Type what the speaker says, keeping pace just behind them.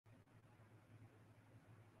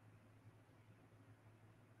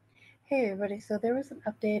Hey everybody, so there was an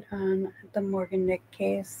update on the Morgan Nick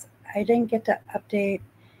case. I didn't get to update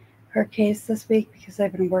her case this week because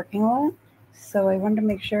I've been working a lot. So I wanted to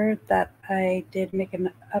make sure that I did make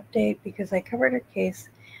an update because I covered her case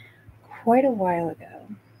quite a while ago.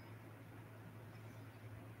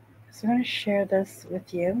 So I'm going to share this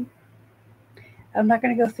with you. I'm not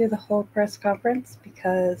going to go through the whole press conference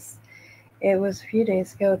because it was a few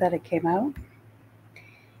days ago that it came out.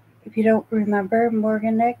 If you don't remember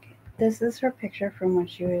Morgan Nick, this is her picture from when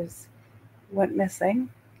she went missing.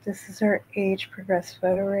 This is her age progressed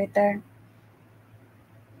photo right there.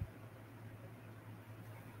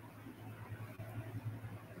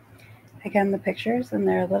 Again, the pictures, and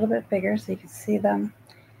they're a little bit bigger so you can see them.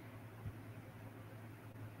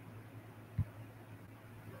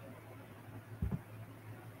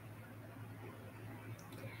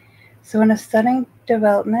 So in a stunning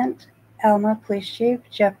development, Alma Police Chief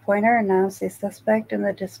Jeff Pointer announced a suspect in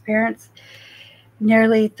the disappearance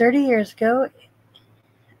nearly 30 years ago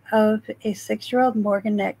of a 6-year-old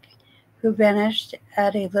Morgan Nick, who vanished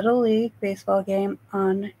at a Little League baseball game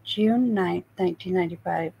on June 9,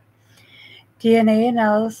 1995. DNA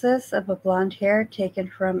analysis of a blonde hair taken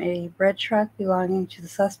from a red truck belonging to the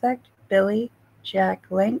suspect, Billy Jack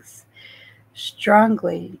Links,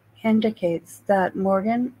 strongly indicates that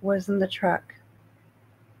Morgan was in the truck,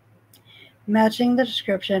 matching the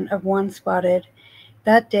description of one spotted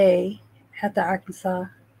that day at the Arkansas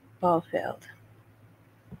ball field.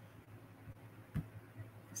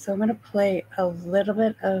 So I'm going to play a little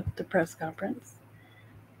bit of the press conference.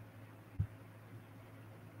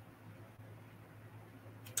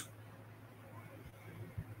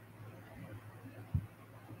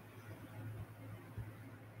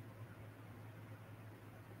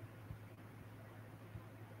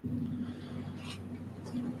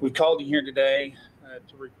 We called you here today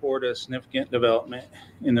to report a significant development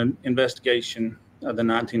in the investigation of the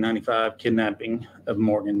 1995 kidnapping of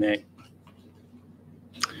Morgan Nick.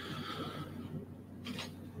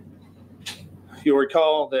 You'll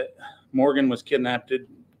recall that Morgan was kidnapped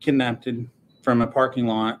from a parking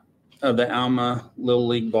lot of the Alma Little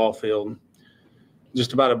League ball field,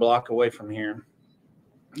 just about a block away from here,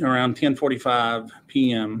 around 10:45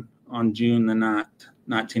 p.m. on June the 9th,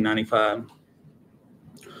 1995.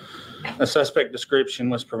 A suspect description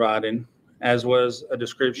was provided, as was a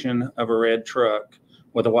description of a red truck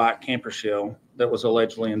with a white camper shell that was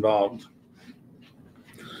allegedly involved.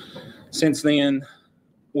 Since then,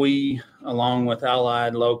 we, along with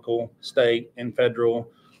allied local, state, and federal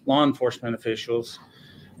law enforcement officials,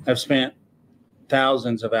 have spent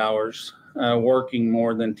thousands of hours working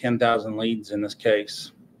more than 10,000 leads in this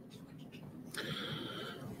case.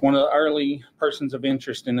 One of the early persons of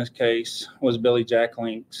interest in this case was Billy Jack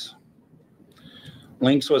Links.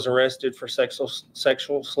 Links was arrested for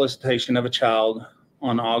sexual solicitation of a child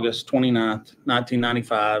on August 29th,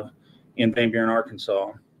 1995 in Van Buren,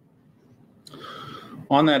 Arkansas.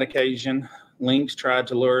 On that occasion, Links tried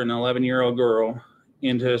to lure an 11-year-old girl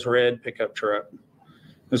into his red pickup truck.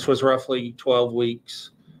 This was roughly 12 weeks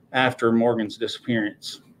after Morgan's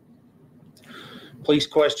disappearance. Police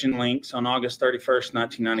questioned Links on August 31st,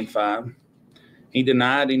 1995. He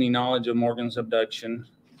denied any knowledge of Morgan's abduction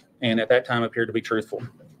and at that time appeared to be truthful.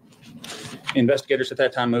 Investigators at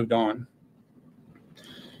that time moved on.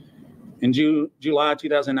 In July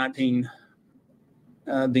 2019,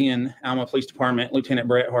 then Alma Police Department Lieutenant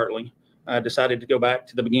Brett Hartley decided to go back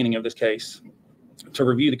to the beginning of this case, to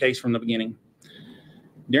review the case from the beginning.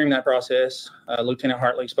 During that process, Lieutenant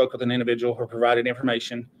Hartley spoke with an individual who provided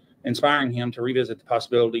information inspiring him to revisit the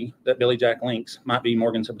possibility that Billy Jack Links might be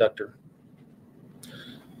Morgan's abductor.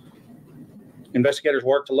 Investigators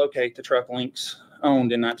worked to locate the truck Links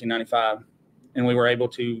owned in 1995, and we were able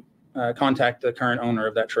to contact the current owner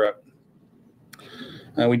of that truck.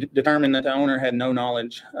 We determined that the owner had no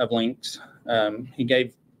knowledge of Links. He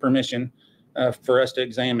gave permission for us to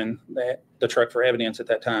examine the truck for evidence at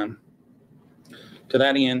that time. To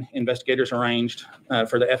that end, investigators arranged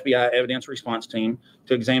for the FBI Evidence Response Team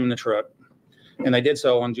to examine the truck, and they did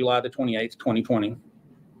so on July the 28th, 2020.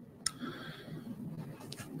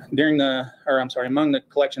 Among the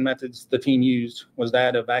collection methods the team used was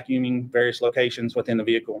that of vacuuming various locations within the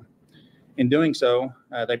vehicle. In doing so,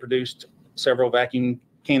 they produced several vacuum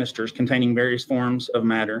canisters containing various forms of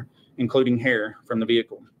matter, including hair from the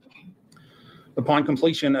vehicle. Upon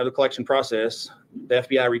completion of the collection process, the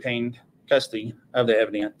FBI retained custody of the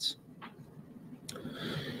evidence.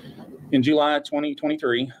 In July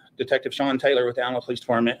 2023, Detective Sean Taylor with the Alma Police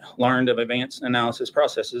Department learned of advanced analysis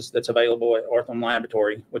processes that's available at Ortham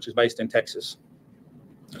Laboratory, which is based in Texas.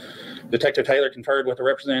 Detective Taylor conferred with a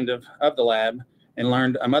representative of the lab and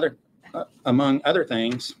learned among other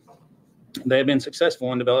things, they have been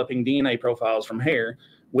successful in developing DNA profiles from hair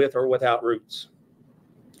with or without roots.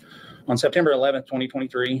 On September 11th,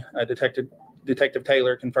 2023, Detective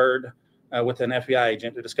Taylor conferred with an FBI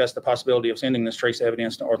agent to discuss the possibility of sending this trace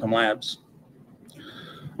evidence to Ortham Labs.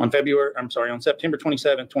 On September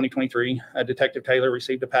 27th, 2023, Detective Taylor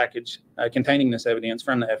received a package containing this evidence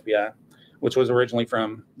from the FBI, which was originally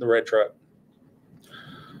from the red truck.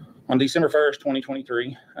 On December 1st,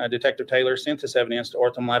 2023, Detective Taylor sent this evidence to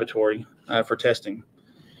Ortham Laboratory for testing.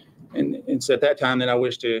 And it's at that time that I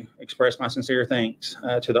wish to express my sincere thanks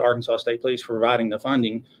to the Arkansas State Police for providing the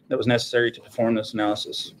funding that was necessary to perform this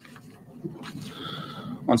analysis.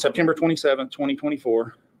 On September 27,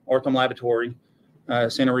 2024, Ortham Laboratory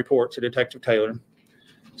sent a report to Detective Taylor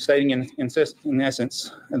stating in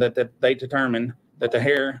essence that they determined that the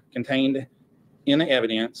hair contained in the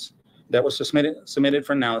evidence that was submitted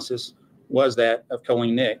for analysis was that of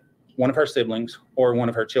Colleen Nick, one of her siblings or one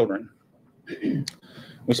of her children.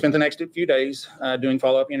 We spent the next few days doing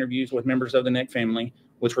follow-up interviews with members of the Nick family,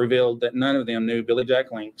 which revealed that none of them knew Billy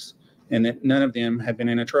Jack Links and that none of them had been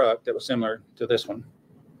in a truck that was similar to this one.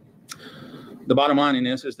 The bottom line in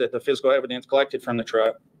this is that the physical evidence collected from the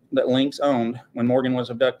truck that Links owned when Morgan was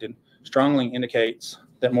abducted strongly indicates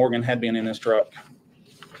that Morgan had been in this truck.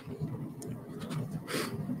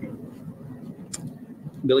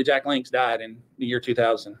 Billy Jack Links died in the year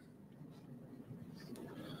 2000.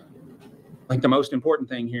 I think the most important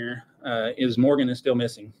thing here is Morgan is still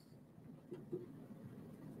missing.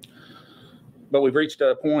 But we've reached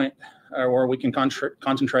a point where we can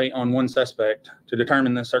concentrate on one suspect to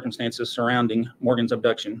determine the circumstances surrounding Morgan's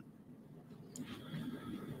abduction.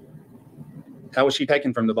 How was she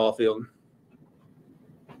taken from the ball field?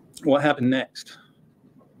 What happened next?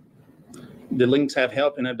 Did Links have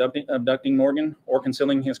help in abducting Morgan or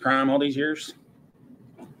concealing his crime all these years?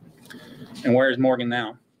 And where is Morgan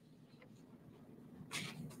now?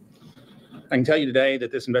 I can tell you today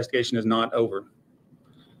that this investigation is not over.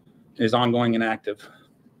 It is ongoing and active.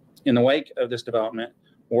 In the wake of this development,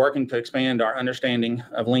 we're working to expand our understanding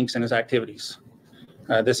of Links and his activities.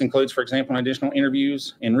 This includes, for example, additional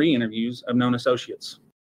interviews and re-interviews of known associates.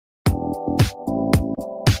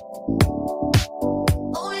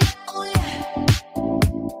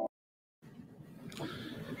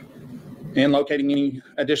 And locating any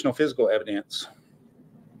additional physical evidence.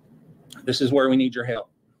 This is where we need your help.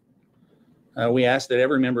 We ask that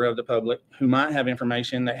every member of the public who might have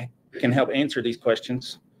information that can help answer these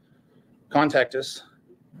questions, contact us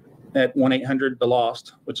at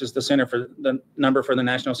 1-800-THE-LOST, which is the number for the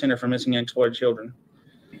National Center for Missing and Exploited Children.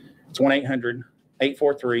 It's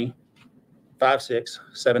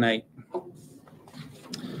 1-800-843-5678.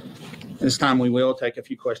 This time we will take a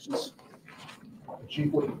few questions. Chief,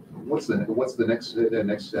 what's the next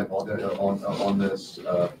step on this?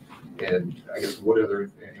 And I guess what other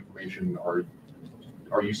information are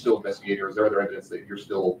you still investigating, or is there other evidence that you're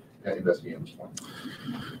still investigating at this point?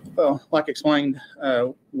 Well, like explained,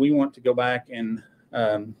 we want to go back and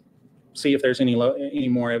see if there's any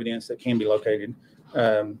more evidence that can be located.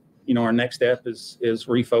 Our next step is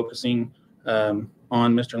refocusing on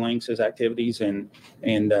Mr. Links' activities and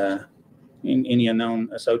any unknown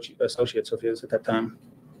associates of his at that time.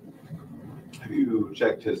 Have you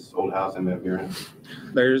checked his old house in Van Buren?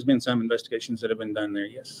 There's been some investigations that have been done there,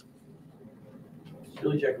 yes.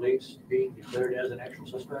 Billy Jack Links being declared as an actual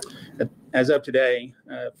suspect? As of today,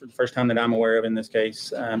 for the first time that I'm aware of in this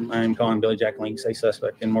case, I'm calling Billy Jack Links a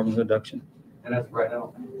suspect in Morgan's abduction. And as of right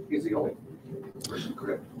now, he's the only person,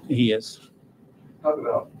 correct? He is. Talk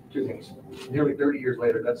about two things. Nearly 30 years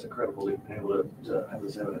later, that's incredible that you've been able to have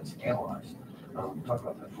this evidence analyzed. Talk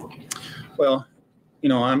about that for me. Well,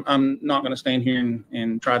 I'm not going to stand here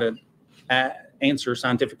and try to answer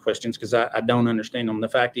scientific questions because I don't understand them. The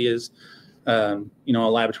fact is, a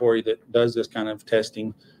laboratory that does this kind of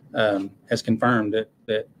testing has confirmed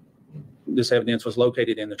that this evidence was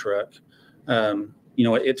located in the truck.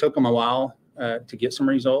 It took them a while to get some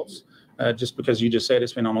results, just because you just said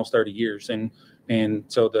it's been almost 30 years, and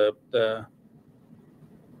so the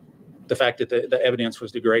fact that the evidence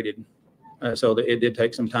was degraded, so that it did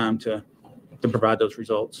take some time to provide those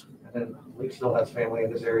results. And then Links still has family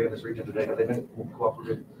in this area, in this region today. Have they been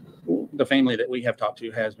cooperative? The family that we have talked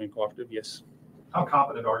to has been cooperative, yes. How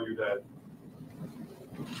confident are you that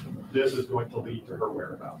this is going to lead to her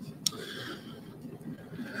whereabouts?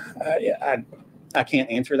 I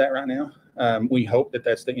can't answer that right now. We hope that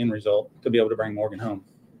that's the end result, to be able to bring Morgan home.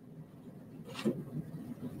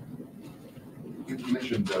 You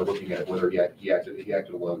mentioned looking at whether he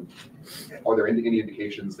acted alone. Are there any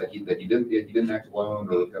indications that he didn't act alone,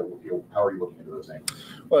 or how are you looking into those things?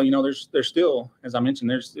 Well, there's still, as I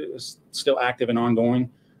mentioned, it's still active and ongoing.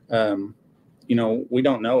 We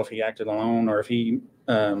don't know if he acted alone or if he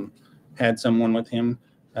had someone with him.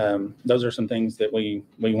 Those are some things that we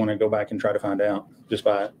want to go back and try to find out just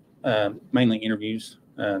by mainly interviews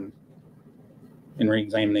and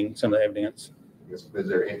re-examining some of the evidence. Is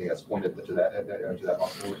there anything that's pointed to that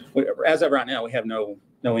possibility? As of right now, we have no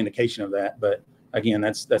indication of that. But again,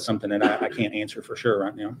 that's something that I can't answer for sure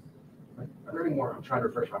right now. Are there any more? I'm trying to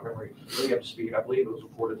refresh my memory. Really up to speed. I believe it was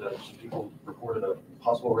reported that some people reported a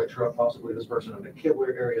possible red truck, possibly this person in the Kibler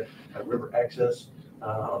area at river access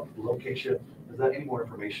location. Is that any more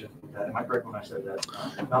information? Am I correct when I said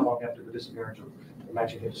that? Not long after the disappearance, or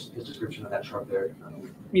matching his description of that truck there?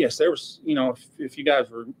 Yes, there was. If you guys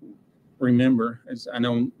remember, as I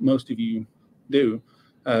know most of you do,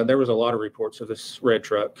 there was a lot of reports of this red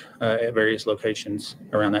truck at various locations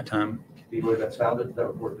around that time. Do you believe that's founded, that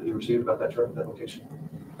report that you received about that truck at that location?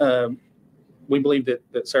 We believe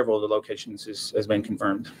that several of the locations has been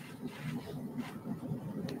confirmed.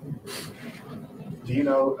 Do you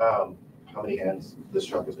know how many hands this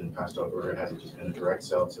truck has been passed over, or has it just been a direct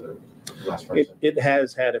sale to the last person? It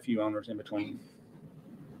has had a few owners in between.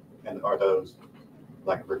 And are those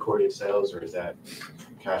like recorded sales, or is that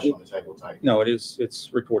cash on the table type? No, it's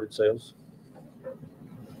recorded sales.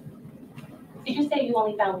 Did you say you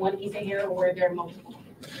only found one piece of hair, or were there multiple?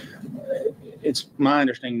 It's my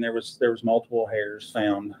understanding there was multiple hairs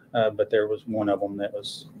found, but there was one of them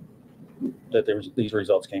these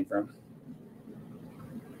results came from.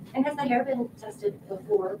 And has the hair been tested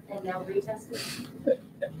before and now retested?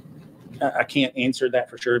 I can't answer that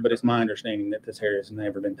for sure, but it's my understanding that this hair has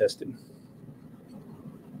never been tested.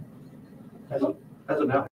 As of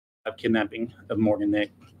now, Of kidnapping of Morgan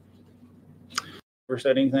Nick. Ever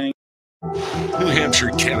said anything? New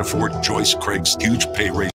Hampshire can't afford Joyce Craig's huge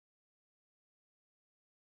pay raise.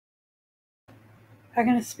 I'm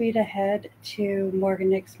going to speed ahead to Morgan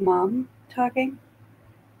Nick's mom talking.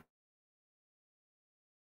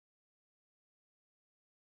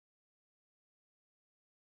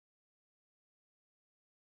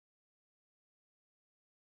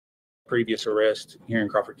 Previous arrest here in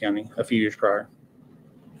Crawford County a few years prior.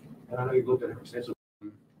 and I know you've looked at it extensively.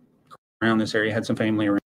 Around this area, had some family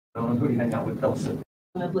around. Who do you hang out with? Tell us.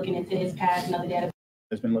 Of looking into his past and other data.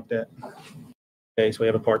 Has been looked at. Okay, so we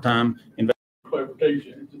have a part-time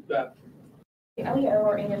Clarification, it's just that.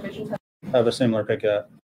 Or any official of a similar pickup.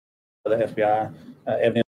 The FBI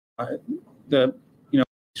evidence, the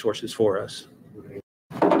sources for us.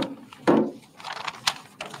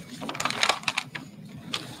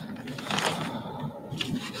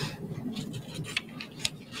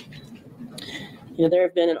 There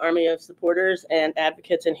have been an army of supporters and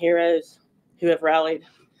advocates and heroes who have rallied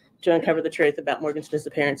to uncover the truth about Morgan's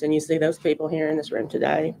disappearance. And you see those people here in this room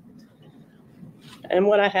today. And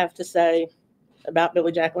what I have to say about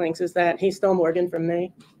Billy Jack Links is that he stole Morgan from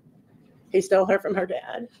me. He stole her from her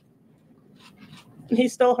dad. And he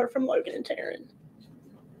stole her from Logan and Taryn.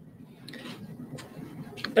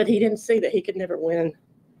 But he didn't see that he could never win.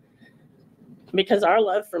 Because our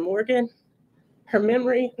love for Morgan, her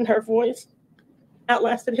memory and her voice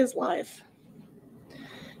outlasted his life.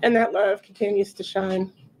 And that love continues to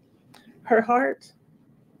shine. Her heart,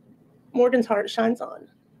 Morgan's heart, shines on.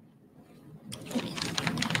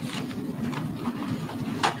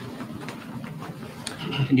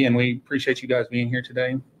 Again, we appreciate you guys being here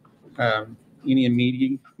today. Any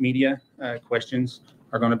media questions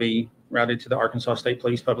are going to be routed to the Arkansas State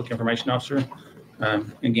Police Public Information Officer.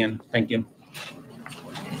 Again, thank you.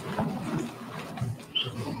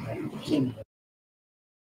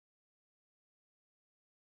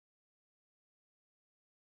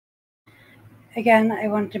 Again, I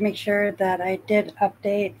wanted to make sure that I did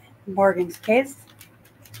update Morgan's case.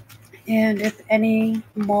 And if any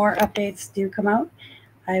more updates do come out,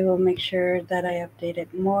 I will make sure that I update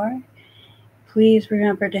it more. Please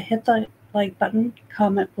remember to hit the like button,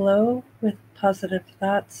 comment below with positive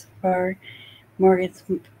thoughts for Morgan's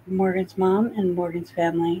mom and Morgan's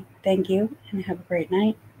family. Thank you and have a great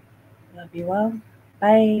night. Love you all.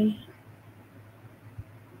 Bye.